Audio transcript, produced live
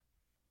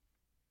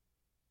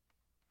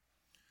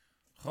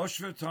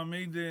Choshvet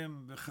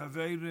Talmidim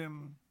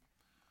v'Chaverim,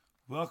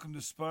 welcome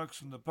to Sparks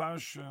from the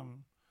Parsha,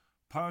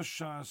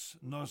 Parshas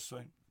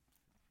Nosai.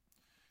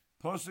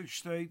 Posuk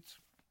state,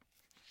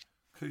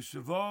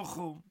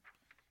 K'sevochu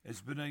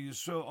es b'nei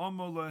Yisrael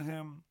omo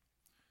lahem,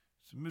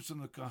 it's a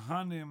mitzvah the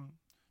Kahanim,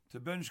 to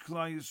bench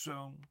Klal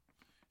Yisrael.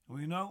 And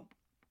we know,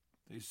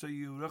 they say,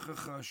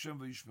 Yirechacha Hashem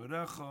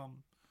v'yishmerecha,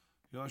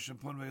 Yashem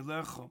pon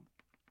v'elecha.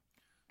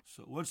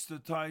 So what's the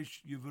taish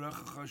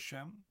Yirechacha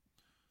Hashem?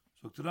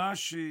 So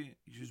Rashi,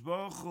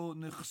 Yishbaruchu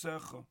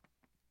nichsecha.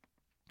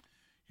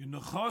 Your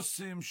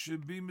nechasim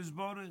should be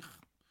mizbarich.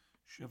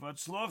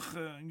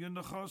 Shevatzlocha and your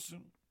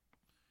nechasim.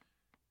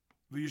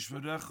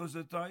 V'yishvarecha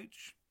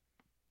zetayich.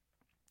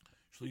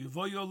 So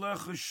Yevoy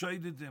Yolecha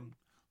shaidedim.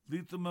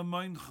 Litam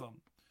amaincham.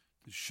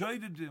 The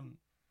shaidedim,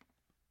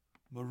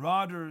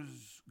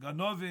 marauders,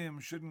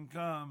 ganovim shouldn't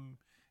come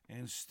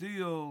and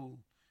steal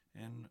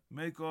and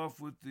make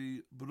off with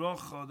the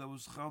bracha that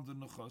was chal the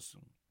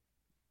nechasim.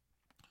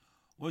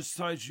 What's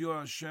tight your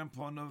Hashem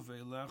ponav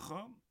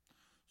elecha?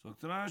 So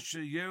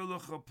Rashi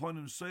yerlecha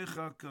ponim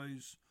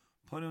seichakais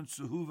ponim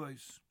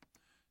tzuhuvais.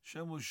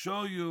 Hashem will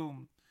show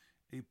you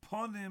a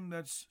ponim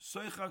that's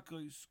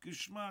seichakais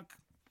gishmak,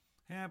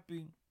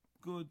 happy,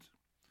 good.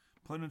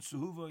 Ponim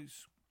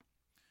tzuhuvais.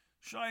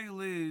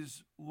 Shail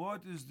is,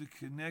 what is the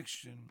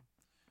connection?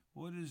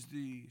 What is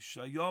the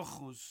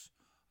shayachus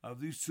of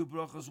these two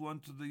brachas one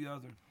to the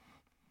other?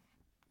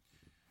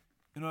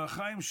 In our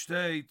Chaim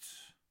state,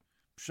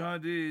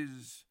 Pshad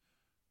is,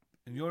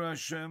 in your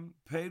Hashem,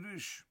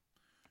 Perish,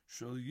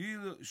 Shal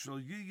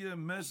Yiyeh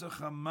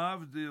Mesach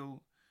HaMavdil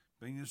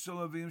Ben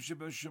Yisrael Avim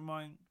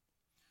Shebashamayim.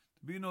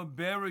 To be no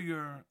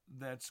barrier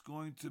that's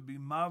going to be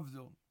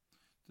Mavdil.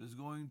 There's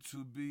going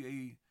to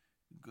be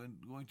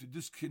going to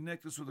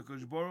disconnect us with the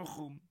Kodesh Baruch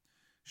Hu.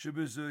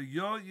 Shebeze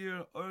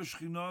Yoyer Or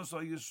Shchinas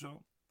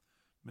HaYisrael.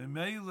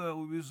 Memela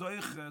will be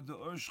Zeicha, the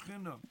Or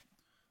Shchina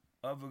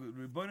of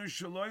Rebbeinu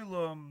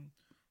Shalom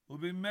will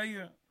be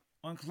Meir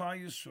on Klal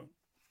Yisrael.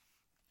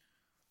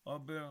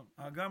 Aber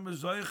Hagam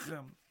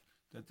Bezoichem,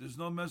 that there's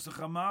no Mesach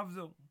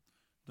HaMavdil,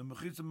 the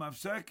Mechitza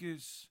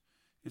Mavsekis,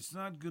 it's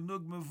not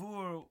Genug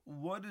Mavur.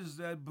 What does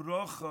that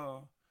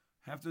bracha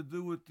have to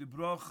do with the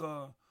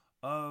bracha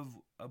of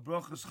a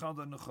brachas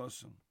Chalda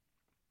Nechasim?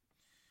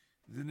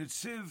 The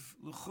Netziv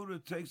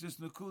L'chura takes this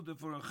Nekuda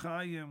for a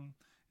Chayim,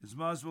 is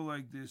masbel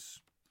like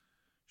this.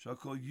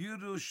 Shakol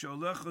Yiru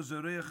Sholecha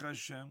Zereich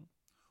Hashem,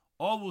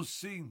 all will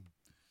see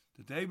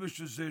that the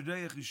Eibusher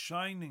Zereich is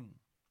shining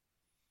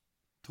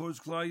towards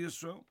Klal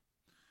Yisrael.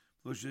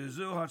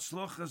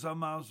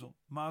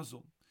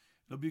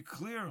 It'll be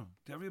clear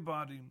to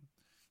everybody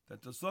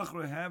that the tzlach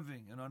we're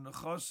having in our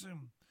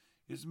nechasim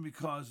isn't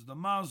because of the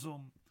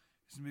mazel,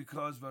 isn't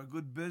because of our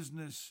good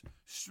business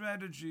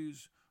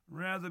strategies.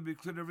 Rather, be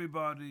clear to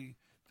everybody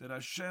that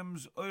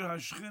Hashem's Or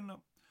Hashchina,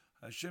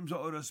 Hashem's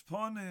Or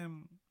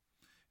Asponim,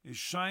 is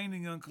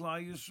shining on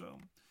Klal Yisrael,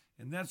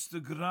 and that's the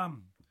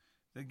gram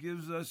that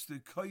gives us the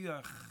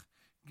koyach,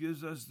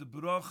 gives us the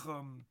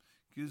bracham,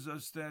 gives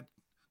us that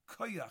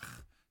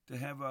koyach to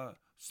have a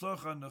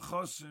slocha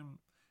nechosim.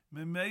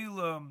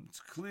 Memela,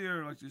 it's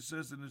clear, like it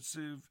says in the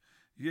Tziv,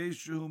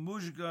 Yeshu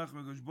mushgach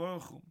megosh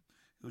baruch Hu.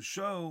 He'll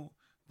show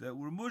that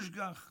we're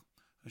mushgach.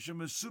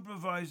 Hashem is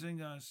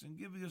supervising us and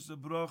giving us the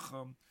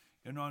bracha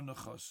in our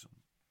nechosim.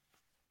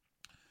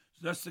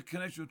 So that's the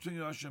connection between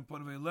Hashem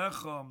Ponav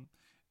Elecha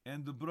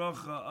and the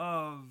bracha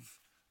of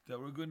that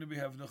we're going to be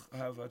have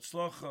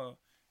atzlacha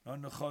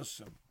on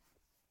nechosim.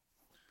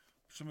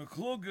 So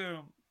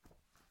McCluger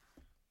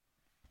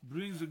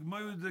brings a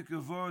Gmoyudik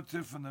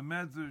Avortif from the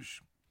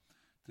Medrash.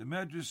 The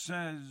Medrash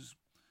says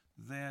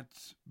that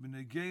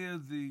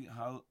B'negeya the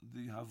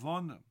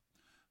Havana,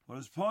 what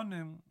is upon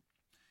him,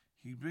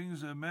 he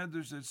brings a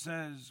Medrash that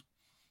says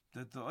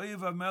that the Oyev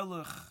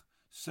HaMelech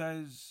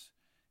says,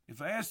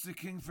 if I ask the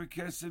king for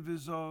Kesef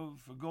Izov,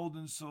 for gold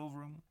and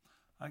silver,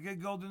 I get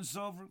gold and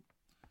silver,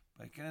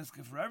 but I can't ask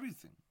him for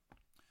everything.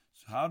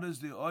 So how does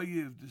the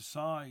Oyev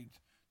decide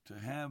to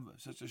have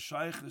such a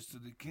shaykhus to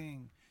the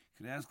king?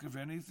 Can I ask him for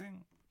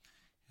anything?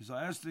 He says,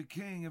 I asked the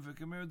king if I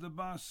can marry the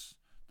Bas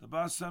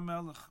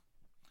HaMelech.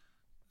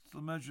 That's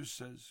what the Medrash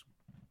says.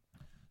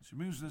 So it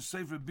means in the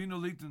Sefer Bino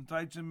Lit and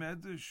Taitza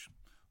Medrash,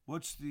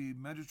 what's the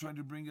Medrash trying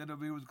to bring out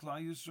over here with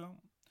Klal Yisrael?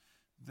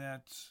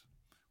 That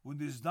when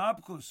this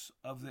dabkus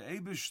of the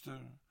Eibishter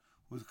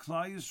with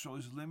Klal Yisrael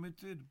is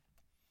limited,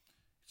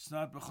 it's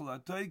not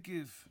B'chol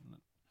HaTeikif,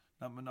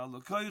 not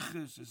Menal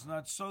HaKoiches, it's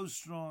not so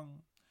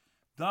strong.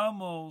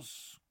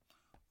 Damos,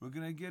 we're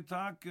going to get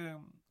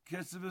Kesef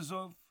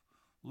Izov,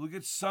 we'll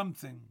get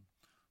something.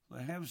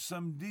 We'll have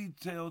some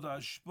detailed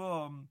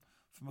ashpah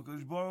from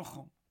HaKadosh Baruch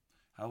Hu.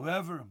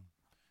 However,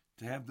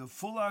 to have the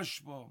full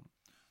ashpah,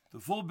 the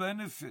full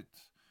benefit,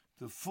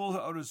 the full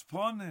Ha'oras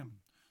Ponim,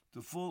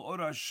 the full Or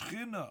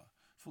HaShchina,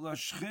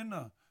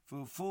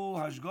 for full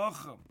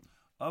Hashgacha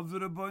of the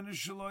Rebbeinu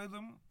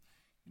Shalom,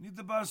 you need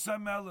the Bas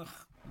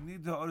HaMelech, you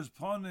need the Ha'oras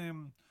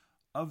Ponim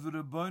of the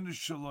Rebbeinu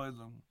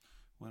Shalom.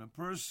 When a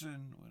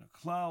person, when a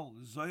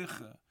klal is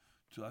zeicha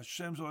to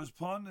Hashem's Ha'oras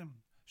Ponim,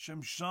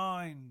 Hashem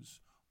shines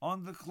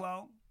on the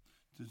Klal.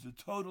 There's a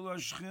total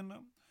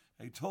Ashchina,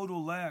 a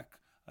total lack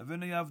of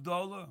any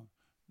Avdallah,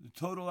 the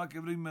total lack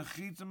of any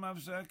Mechitim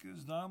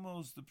Avsekis.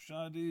 Damos, the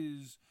Pshad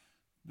is,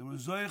 there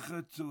was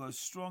Zeicha to a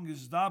strong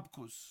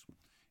Izdabkus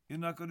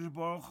in HaKadosh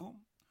Baruch Hu,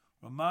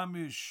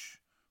 Ramamish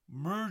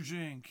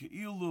merging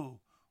Ke'ilu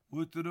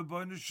with the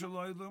Rebbeinu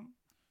Shalom,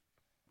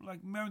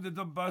 like Mary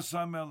the Bas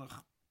HaMelech.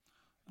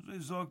 As I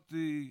sagt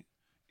the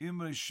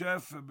Imre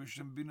Shefer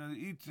b'shem Bina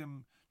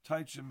Itim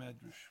Taitche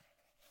Medrash.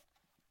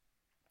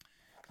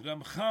 The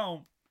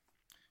Ramchal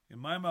in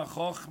Maimar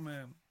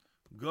Chochmeh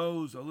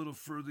goes a little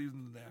further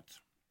than that.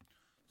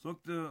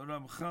 Sagt the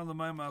Ramchal in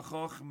Maimar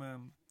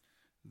Chochmeh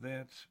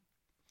that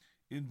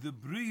in the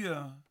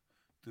Bria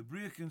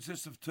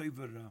consists of Tov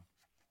Ra.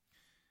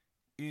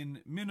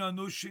 In Min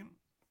Anushim,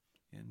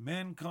 in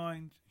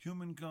mankind,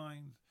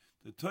 humankind,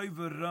 the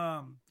Tov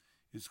Ra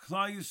is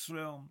Klal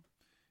Yisrael,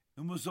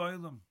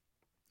 Umazoilam.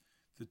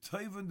 The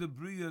Tov and the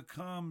Bria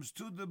comes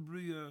to the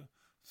Bria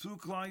through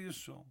Klal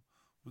Yisrael,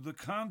 with the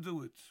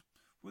conduit,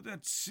 with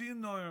that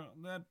sinor,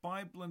 that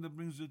pipeline that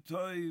brings the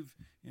Tov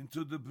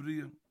into the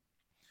Bria.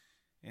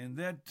 And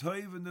that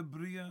Tov and the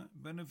Bria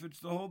benefits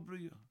the whole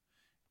Bria,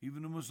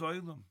 even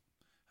Umazoilam.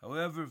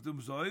 However, if the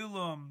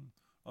Umazoilam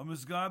are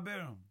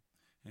Mizgaber,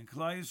 and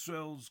Klal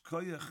Yisrael's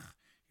koyach,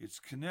 its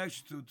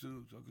connection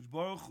to HaKadosh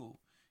Baruch Hu,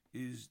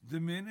 is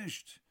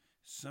diminished,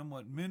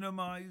 somewhat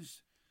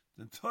minimized,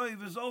 the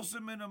Tov is also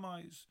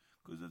minimized,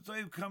 because the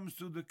Tov comes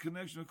to the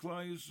connection of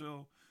Klal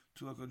Yisrael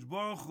to HaKadosh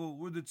Baruch Hu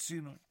with the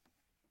Tzino.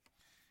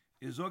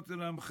 He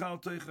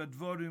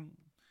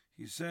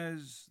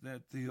says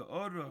that the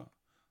Ha'ara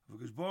of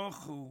HaKadosh Baruch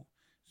Hu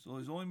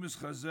is only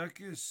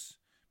mischazekis,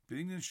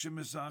 being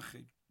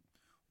shemisachid.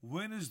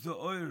 When is the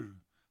Oir,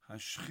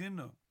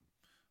 Hashchina,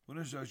 when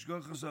is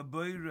Hashgachas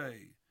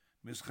Abayre,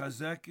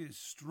 mischazekis,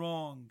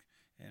 strong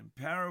and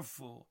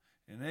powerful,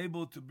 and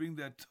able to bring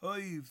that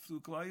toiv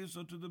through Klal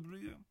Yisrael to the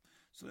Bria?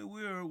 So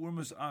we're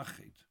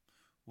misachid.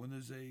 When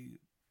there's a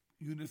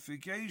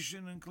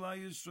unification in Klal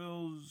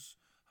Yisrael's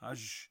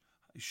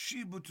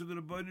shibu to the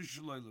Rebbeinu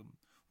Shalom,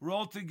 we're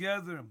all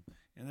together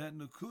in that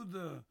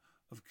nakuda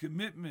of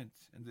commitment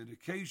and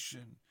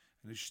dedication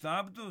and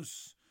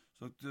ishtabdus.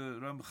 So the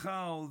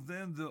Ramchal,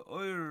 then the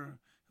oir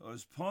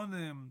is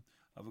ponim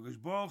of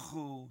HaKadosh Baruch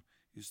Hu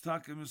is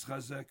takem is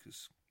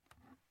chazekes.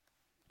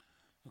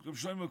 Rav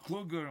Shlomo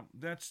Kluger,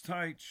 that's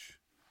taich.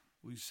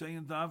 We say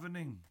in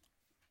davening,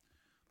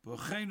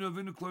 B'cheinu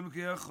avinu klonu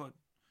ke'echad,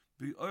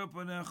 b'oyer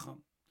panecha.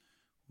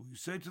 We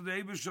say to the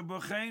Eibusha,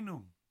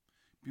 B'cheinu,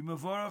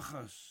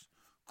 b'mavarachas,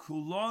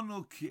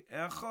 kulonu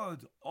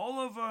ke'echad, all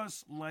of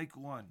us like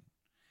one.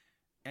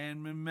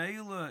 And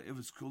memela, if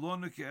it's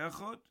kulonu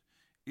ke'echad,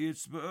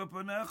 it's b'oyer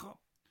panecha.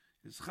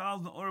 It's chal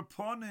na'or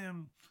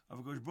ponim of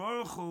HaKadosh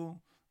Baruch Hu,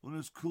 when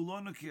it's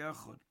kulonu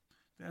ke'echad.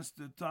 That's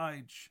the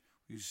taich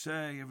we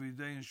say every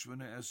day in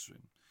Shvana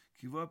Esrim.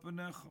 Kiva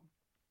panecha.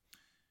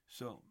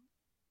 So,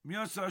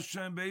 Miyas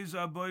Hashem Be'ez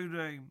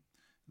HaBoirei,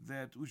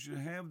 that we should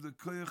have the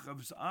koyach of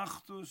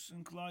Achdus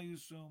in Klal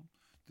Yisrael,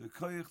 the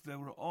koyach that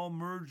we're all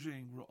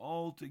merging, we're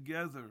all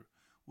together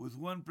with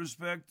one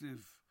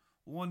perspective,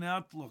 one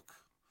outlook,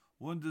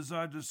 one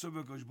desire to serve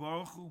HaKadosh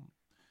Baruch Hu,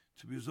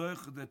 to be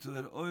zoich that to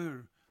that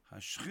oir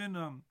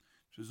hashchinam,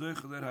 to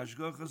zoich that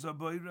hashgachas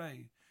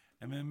haboirei,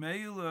 and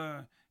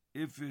memela,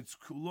 if it's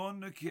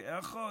kulona ki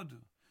echad,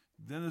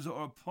 then there's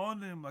or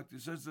upon him, like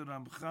it says the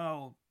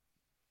Ramchal,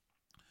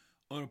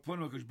 or upon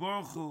HaKadosh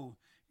Baruch Hu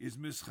is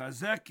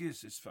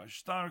mischazekis, it's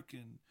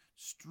verstarken,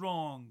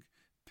 strong,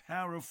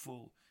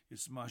 powerful,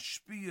 it's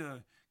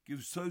mashpia,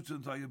 gives sout to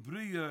the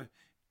Bria,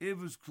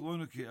 if it's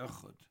kulona ki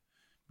echad.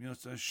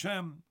 Minas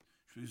Hashem,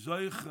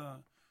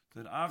 shvizaycha,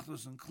 that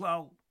Achdus and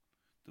Klal,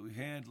 that we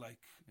had like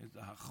at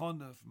the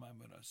Hachonah from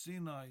Maimar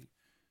Sinai,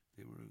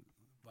 they were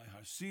by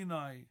Har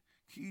Sinai,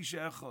 Kish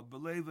Echad,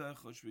 Belev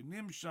Echad, Shvi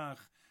Nimshach,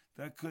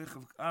 that Koich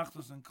of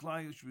Achdus and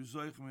Klal, Shvi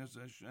Zoich Minas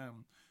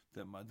Hashem,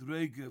 that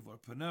Madrege, Var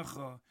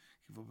Panecha,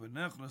 Kiva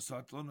Panecha,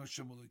 Satlon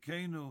Hashem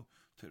Olekenu,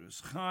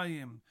 Teres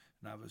Chaim,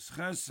 Naves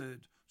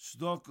Chesed,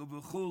 Tzedakah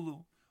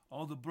V'chulu,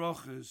 all the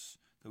brachas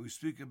that we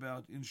speak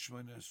about in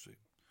Shemona Esrei.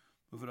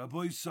 With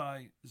Rabbi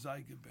Sai,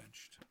 Zai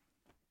gebenched.